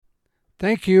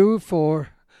Thank you for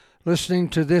listening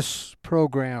to this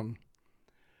program.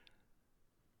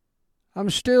 I'm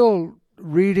still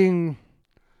reading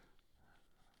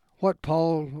what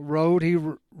Paul wrote. He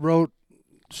wrote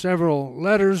several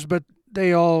letters, but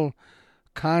they all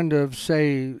kind of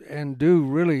say and do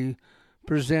really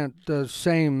present the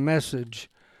same message,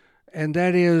 and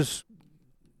that is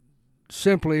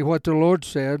simply what the Lord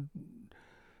said,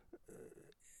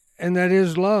 and that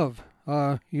is love.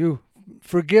 You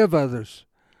forgive others.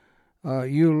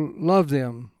 You love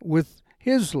them with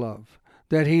His love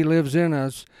that He lives in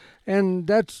us. And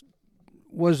that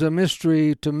was a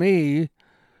mystery to me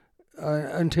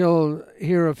until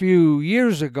here a few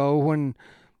years ago when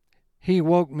He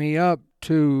woke me up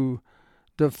to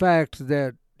the fact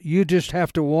that you just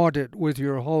have to want it with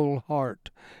your whole heart.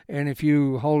 And if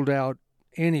you hold out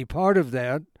any part of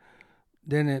that,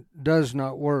 then it does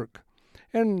not work.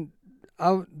 And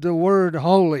the word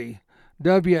holy,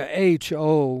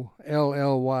 WHOLLY,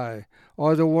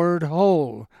 or the word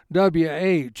whole,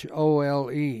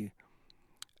 WHOLE.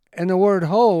 And the word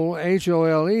whole,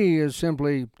 HOLE, is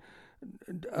simply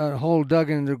a hole dug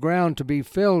in the ground to be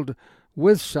filled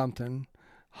with something.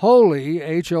 Holy,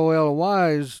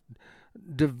 HOLY, is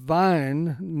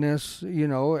divineness,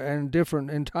 and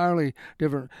different, entirely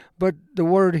different. But the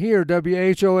word here,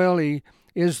 WHOLE,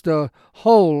 is the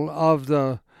whole of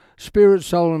the spirit,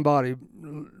 soul, and body.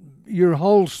 Your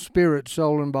whole spirit,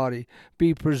 soul, and body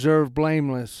be preserved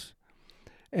blameless.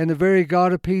 And the very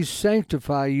God of peace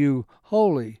sanctify you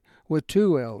holy, with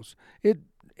two L's. It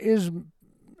is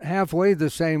halfway the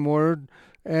same word,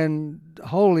 and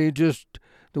holy, just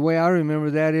the way I remember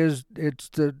that is, it's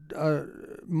the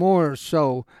more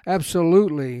so,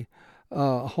 absolutely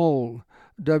whole.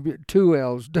 Two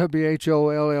L's,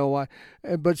 WHOLLY.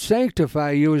 But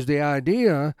sanctify you is the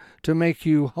idea to make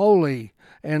you holy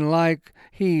and like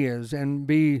He is, and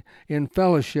be in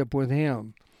fellowship with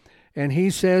Him. And he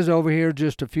says over here,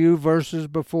 just a few verses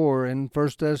before, in 1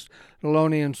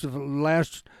 Thessalonians, the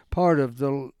last part of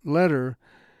the letter,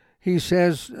 he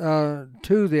says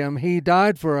to them, He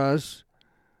died for us,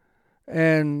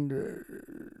 and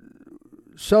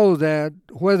so that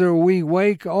whether we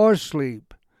wake or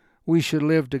sleep, we should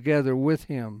live together with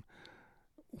Him.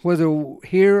 Whether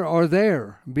here or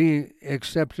there, be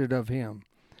accepted of Him.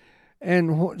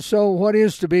 And so what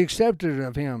is to be accepted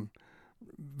of Him?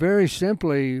 Very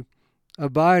simply,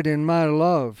 abide in my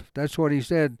love. That's what He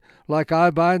said. Like I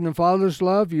abide in the Father's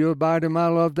love, you abide in my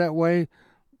love that way.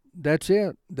 That's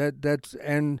it.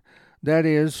 And that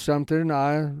is something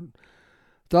I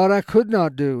thought I could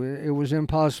not do. It was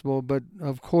impossible, but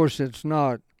of course it's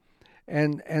not.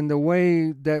 And the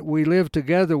way that we live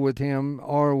together with Him,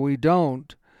 or we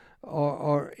don't,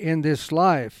 or in this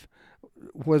life,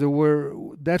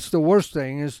 that's the worst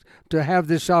thing, is to have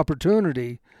this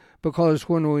opportunity, because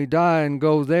when we die and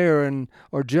go there and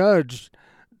are judged,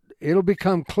 it'll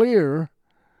become clear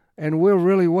and we'll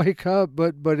really wake up,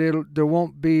 but there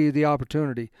won't be the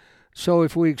opportunity. So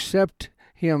if we accept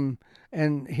Him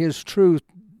and His truth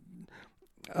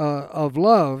of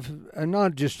love, and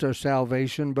not just our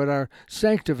salvation, but our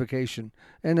sanctification,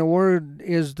 and the word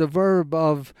is the verb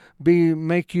of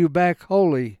make you back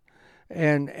holy.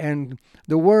 And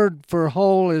the word for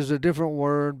whole is a different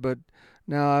word, but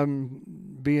now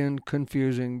I'm being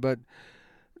confusing. But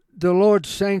the Lord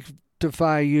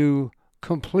sanctify you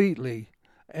completely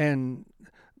and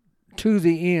to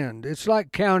the end. It's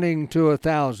like counting to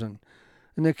 1,000.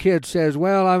 And the kid says,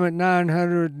 well, I'm at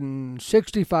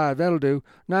 965. That'll do.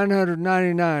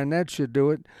 999. That should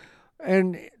do it.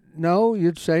 And no,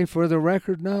 you'd say, for the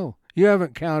record, no. You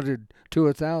haven't counted to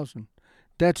 1,000.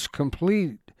 That's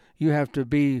complete. You have to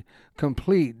be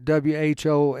complete.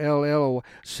 WHOLLY.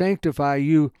 Sanctify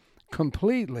you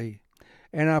completely.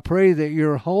 And I pray that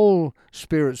your whole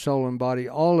spirit, soul, and body,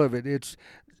 all of it,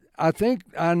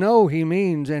 I know He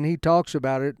means, and He talks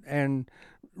about it, and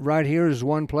right here is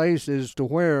one place as to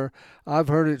where I've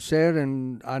heard it said,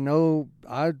 and I know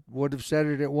I would have said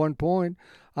it at one point,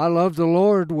 I love the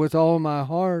Lord with all my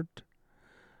heart,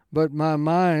 but my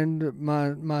mind,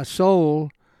 my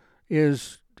soul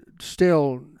is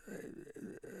still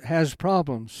has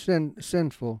problems,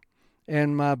 sinful,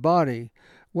 and my body.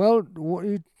 Well,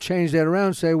 you change that around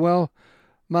and say, well,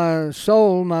 my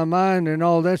soul, my mind, and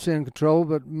all that's in control,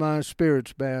 but my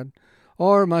spirit's bad.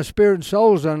 Or my spirit and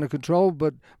soul's under control,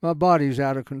 but my body's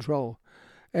out of control.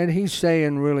 And he's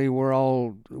saying, really, we're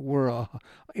a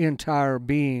entire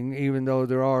being, even though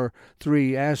there are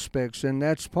three aspects. And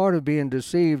that's part of being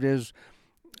deceived is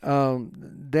no,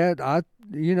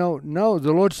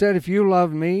 the Lord said, if you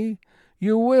love me,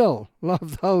 You will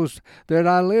love those that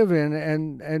I live in,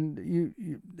 and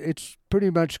it's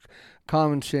pretty much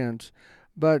common sense.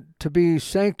 But to be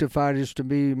sanctified is to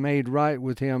be made right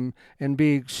with Him and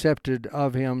be accepted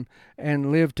of Him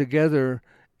and live together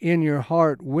in your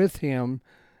heart with Him,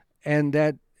 and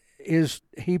that is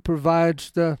He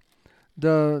provides the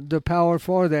power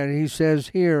for that. He says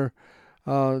here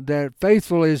that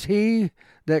faithful is He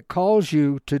that calls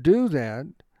you to do that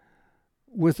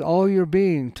with all your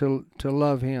being, to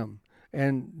love Him.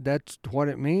 And that's what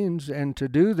it means. And to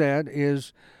do that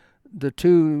is the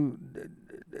two,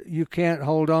 you can't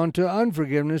hold on to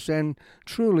unforgiveness and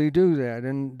truly do that.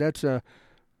 And that's a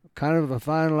kind of a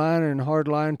fine line and hard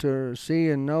line to see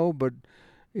and know, but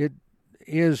it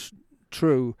is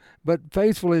true. But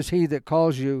faithful is He that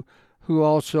calls you, who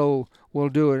also will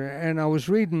do it. And I was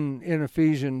reading in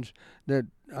Ephesians that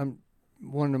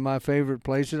one of my favorite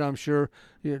places. I'm sure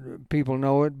people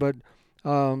know it, but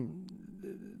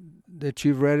that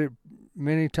you've read it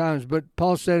many times. But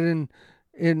Paul said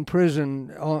in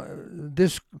prison,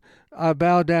 this I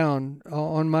bow down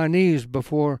on my knees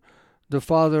before the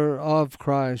Father of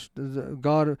Christ, the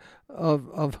God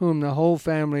of whom the whole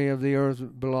family of the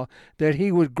earth belong, that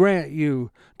He would grant you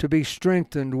to be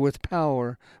strengthened with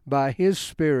power by His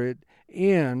Spirit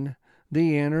in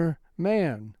the inner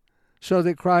man, so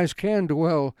that Christ can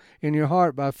dwell in your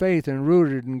heart by faith and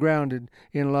rooted and grounded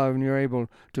in love, and you're able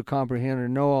to comprehend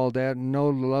and know all that and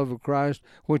know the love of Christ,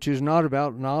 which is not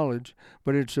about knowledge,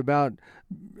 but it's about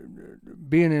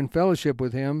being in fellowship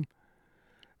with Him.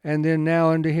 And then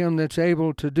now unto Him that's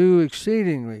able to do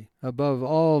exceedingly above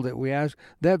all that we ask,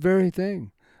 that very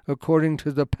thing, according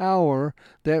to the power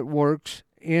that works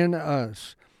in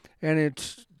us. And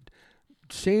it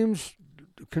seems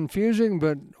confusing,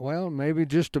 but, well, maybe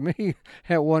just to me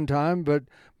at one time, but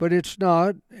it's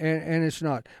not, and it's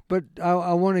not. But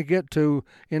I want to get to,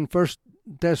 in 1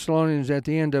 Thessalonians, at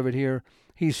the end of it here,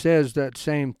 he says that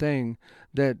same thing,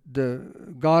 that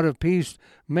the God of peace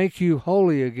make you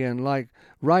holy again, like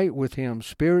right with Him,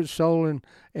 spirit, soul,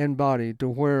 and body, to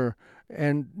where,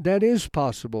 and that is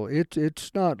possible.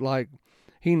 It's not like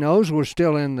He knows we're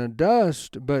still in the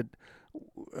dust, but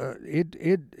it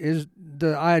is,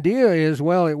 the idea is,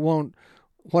 well, it won't,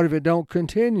 what if it don't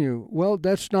continue? Well,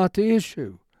 that's not the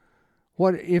issue.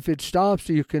 What if it stops,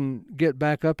 you can get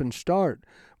back up and start.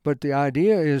 But the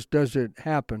idea is, does it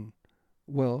happen?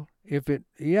 Well,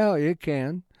 yeah, it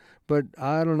can. But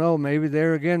I don't know, maybe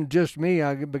there again, just me,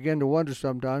 I begin to wonder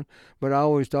sometimes. But I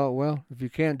always thought, well, if you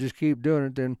can't just keep doing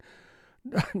it, then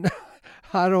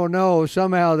I don't know.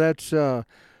 Somehow that's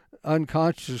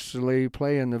unconsciously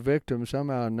playing the victim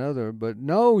somehow or another. But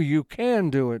no, you can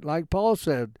do it. Like Paul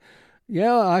said,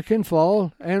 yeah, I can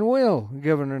fall and will,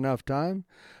 given enough time.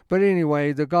 But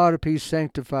anyway, the God of peace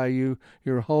sanctify you,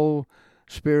 your whole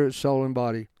spirit, soul, and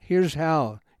body. Here's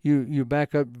how. You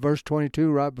back up verse 22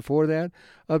 right before that.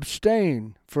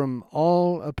 Abstain from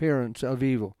all appearance of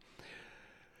evil.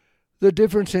 The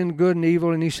difference in good and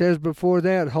evil, and he says before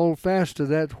that, hold fast to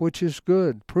that which is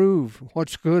good. Prove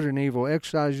what's good and evil.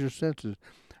 Exercise your senses.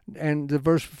 And the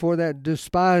verse before that,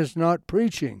 despise not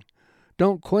preaching.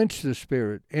 Don't quench the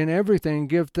Spirit. In everything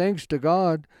give thanks to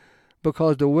God,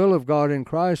 because the will of God in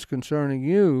Christ concerning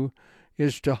you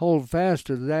is to hold fast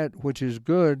to that which is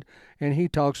good. And he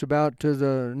talks about, to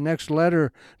the next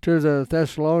letter to the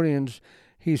Thessalonians,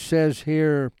 he says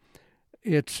here,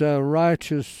 it's a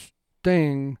righteous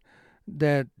thing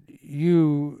that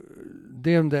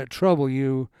them that trouble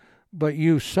you, but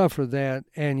you suffer that,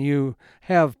 and you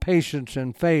have patience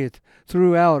and faith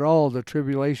throughout all the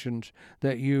tribulations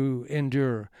that you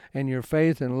endure. And your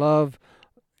faith and love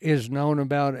is known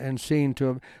about and seen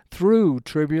to through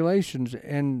tribulations,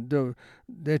 and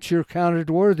that you're counted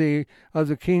worthy of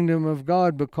the kingdom of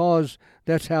God, because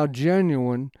that's how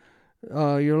genuine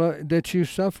that you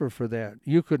suffer for that.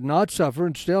 You could not suffer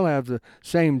and still have the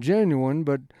same genuine,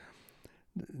 but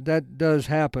that does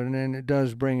happen, and it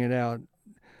does bring it out.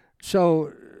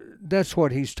 So that's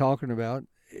what he's talking about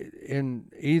in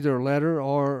either letter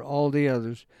or all the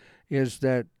others, is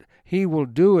that he will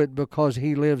do it because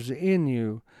he lives in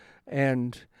you.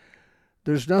 And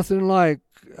there's nothing like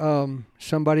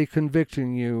somebody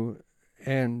convicting you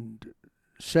and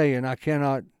saying, I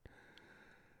cannot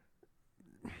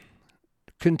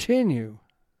continue.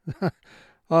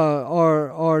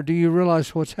 or do you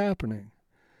realize what's happening?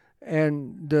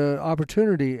 And the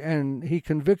opportunity, and he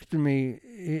convicted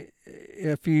me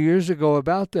a few years ago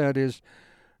about that, is,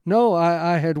 no,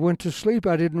 I had went to sleep.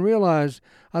 I didn't realize.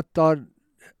 I thought,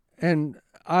 and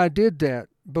I did that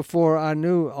before I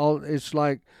knew all. It's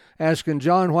like asking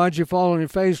John, why'd you fall on your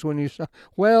face when you saw?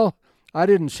 Well, I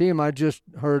didn't see him. I just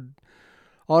heard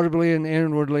audibly and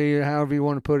inwardly, however you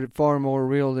want to put it, far more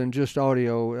real than just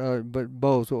audio, but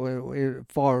both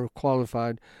far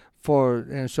qualified for,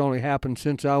 and it's only happened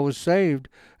since I was saved,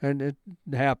 and it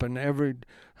happened every,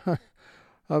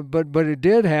 but it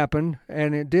did happen,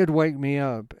 and it did wake me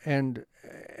up, and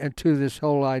to this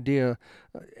whole idea,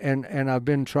 and I've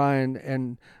been trying,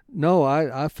 and no,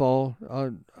 I fall,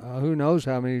 who knows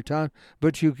how many times,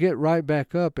 but you get right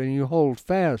back up and you hold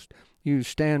fast. You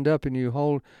stand up and you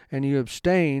hold and you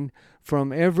abstain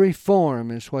from every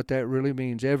form, is what that really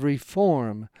means. Every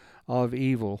form of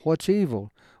evil. What's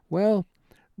evil? Well,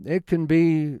 it can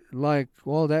be like,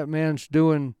 well, that man's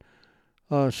doing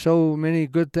so many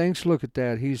good things. Look at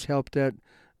that. He's helped that.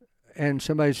 And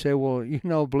somebody say, well,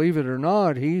 believe it or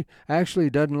not, he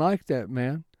actually doesn't like that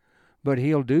man. But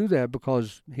he'll do that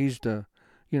because he's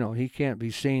he can't be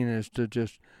seen as to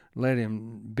just let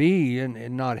him be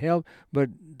and not help. But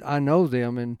I know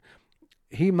them, and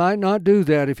he might not do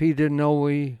that if he didn't know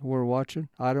we were watching.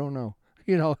 I don't know.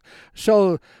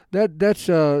 So that's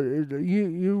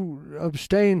you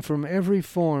abstain from every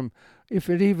form. If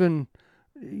it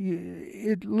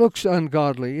looks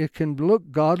ungodly, it can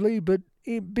look godly, but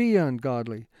it be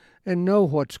ungodly. And know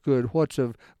what's good, what's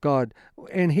of God.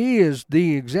 And he is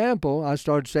the example. I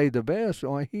started to say the best.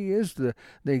 He is the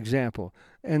example.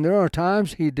 And there are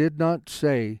times he did not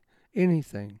say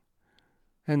anything.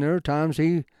 And there are times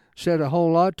he said a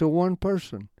whole lot to one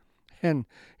person. And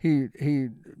he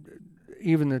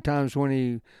even the times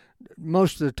when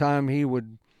most of the time he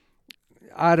would,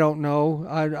 I don't know.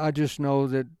 I just know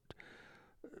that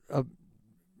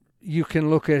you can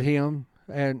look at him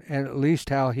and at least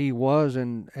how he was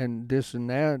and this and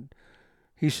that.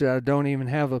 He said, I don't even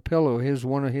have a pillow.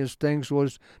 One of his things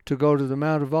was to go to the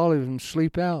Mount of Olives and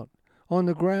sleep out on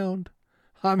the ground.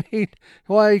 I mean,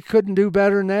 why he couldn't do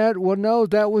better than that? Well, no,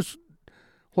 that was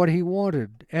what he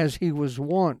wanted, as he was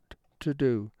wont to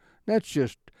do. That's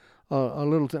just a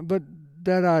little thing. But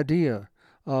that idea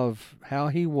of how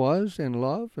he was in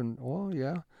love, and, well,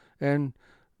 yeah, and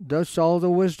thus all the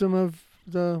wisdom of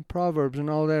the Proverbs and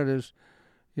all that is,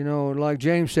 like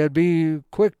James said, be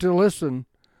quick to listen,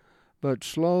 but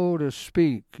slow to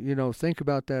speak. Think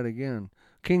about that again.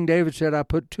 King David said, I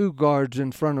put 2 guards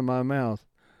in front of my mouth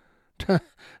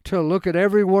to look at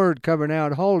every word coming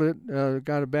out. Hold it,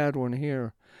 got a bad one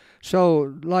here.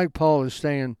 So, like Paul is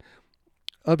saying,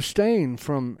 abstain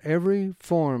from every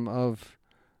form of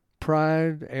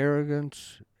pride,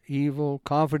 arrogance, evil,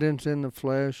 confidence in the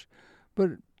flesh, but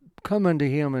come unto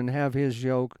him and have his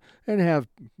yoke and have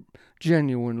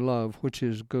genuine love, which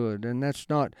is good, and that's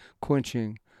not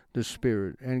quenching the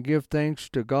spirit, and give thanks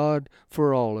to God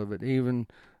for all of it, even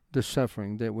the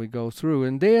suffering that we go through.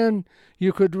 And then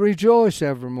you could rejoice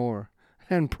evermore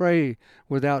and pray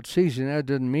without ceasing. That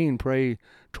doesn't mean pray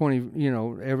 20,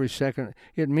 every second.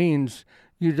 It means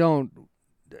you don't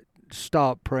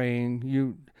stop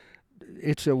praying.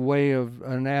 It's a way of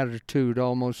an attitude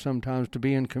almost sometimes to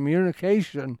be in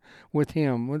communication with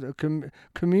him, with a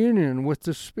communion with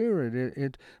the Spirit.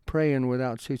 It praying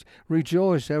without cease.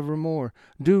 Rejoice evermore.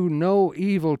 Do no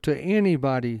evil to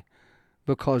anybody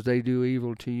because they do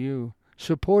evil to you.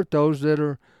 Support those that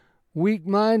are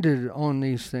weak-minded on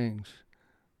these things.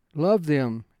 Love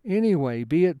them anyway.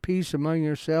 Be at peace among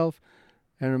yourself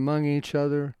and among each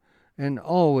other, and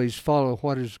always follow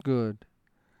what is good.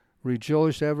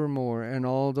 Rejoice evermore, and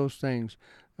all those things,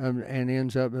 and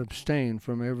ends up abstain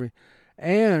from every.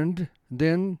 And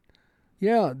then,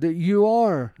 that you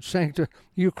are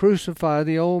you crucify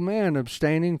the old man,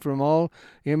 abstaining from all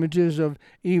images of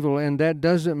evil, and that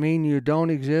doesn't mean you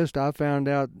don't exist. I found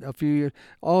out a few years.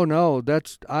 Oh no,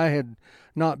 I had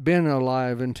not been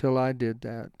alive until I did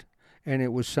that, and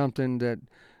it was something that,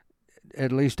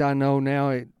 at least I know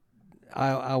now,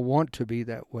 I want to be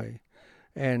that way.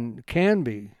 And can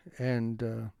be,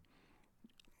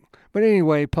 but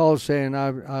anyway, Paul's saying,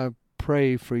 I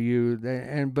pray for you,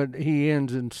 but he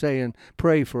ends in saying,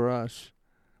 pray for us.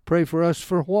 Pray for us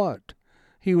for what?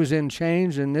 He was in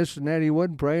chains and this and that. He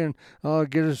wasn't praying,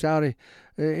 get us out of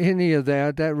any of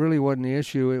that. That really wasn't the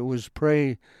issue. It was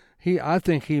pray. I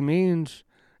think he means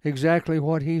exactly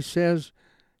what he says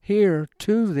here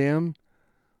to them,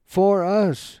 for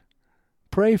us.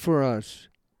 Pray for us.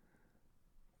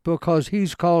 Because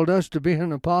he's called us to be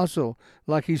an apostle.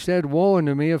 Like he said, woe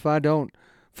unto me if I don't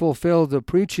fulfill the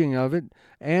preaching of it,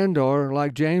 or,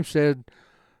 like James said,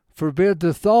 forbid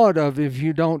the thought of if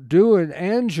you don't do it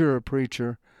and you're a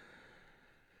preacher.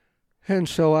 And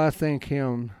so I thank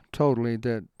him totally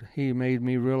that he made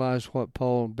me realize what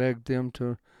Paul begged them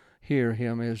to hear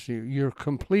him is, you're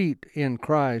complete in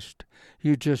Christ.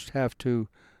 You just have to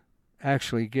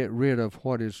actually get rid of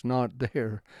what is not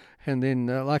there. And then,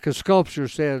 like a sculptor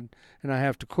said, and I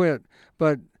have to quit,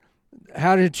 but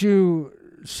how did you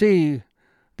see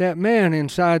that man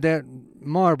inside that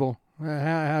marble?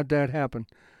 How'd that happen?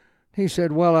 He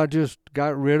said, well, I just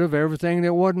got rid of everything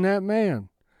that wasn't that man.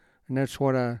 And that's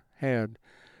what I had.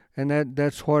 And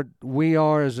that's what we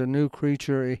are as a new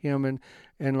creature in him.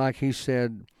 And like he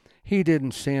said, he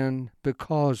didn't sin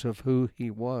because of who he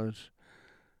was.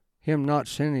 Him not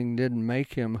sinning didn't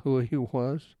make him who he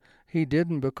was. He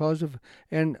didn't because of,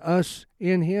 and us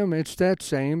in him, it's that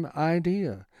same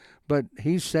idea. But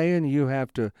he's saying you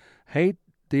have to hate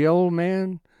the old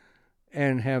man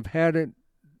and have had it,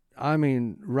 I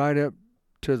mean, right up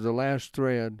to the last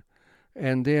thread.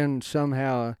 And then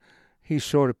somehow he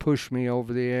sort of pushed me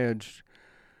over the edge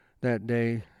that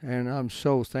day. And I'm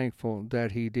so thankful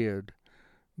that he did,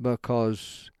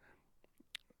 because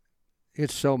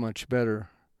it's so much better.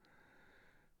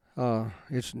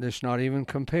 It's not even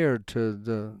compared to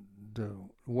the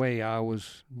way I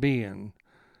was being,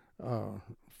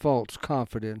 false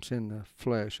confidence in the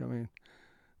flesh. I mean,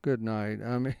 good night.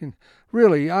 I mean,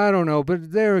 really, I don't know.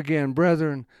 But there again,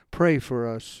 brethren, pray for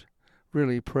us.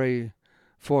 Really pray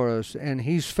for us. And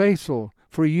he's faithful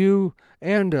for you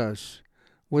and us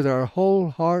with our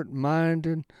whole heart, mind,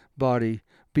 and body.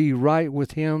 Be right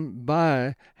with him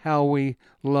by how we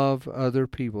love other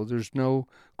people. There's no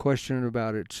question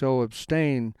about it. So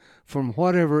abstain from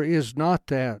whatever is not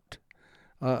that,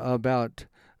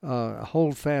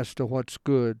 hold fast to what's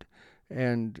good.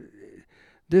 And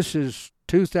this is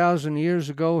 2,000 years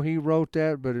ago he wrote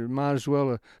that, but it might as well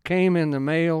have came in the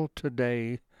mail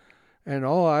today. And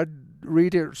I'd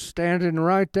read it standing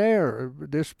right there.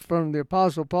 This from the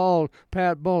Apostle Paul,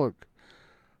 Pat Bullock.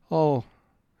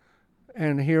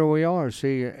 And here we are,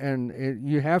 see, and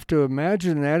you have to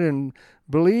imagine that and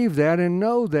believe that and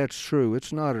know that's true.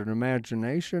 It's not an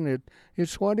imagination.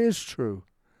 It's what is true.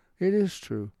 It is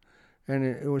true. And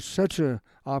it was such an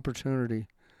opportunity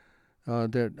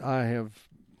that I have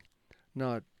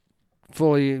not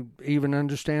fully even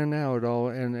understand now at all,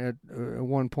 and at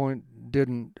one point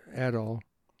didn't at all.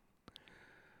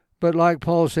 But like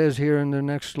Paul says here in the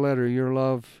next letter, your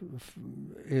love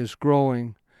is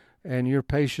growing, and your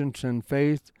patience and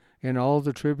faith in all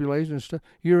the tribulation and stuff,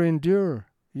 you endure.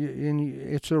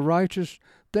 It's a righteous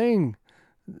thing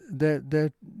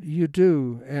that you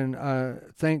do, and I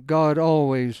thank God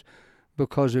always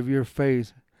because of your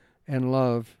faith and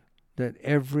love that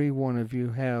every one of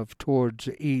you have towards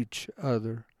each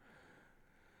other.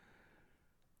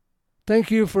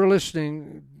 Thank you for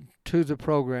listening to the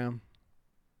program.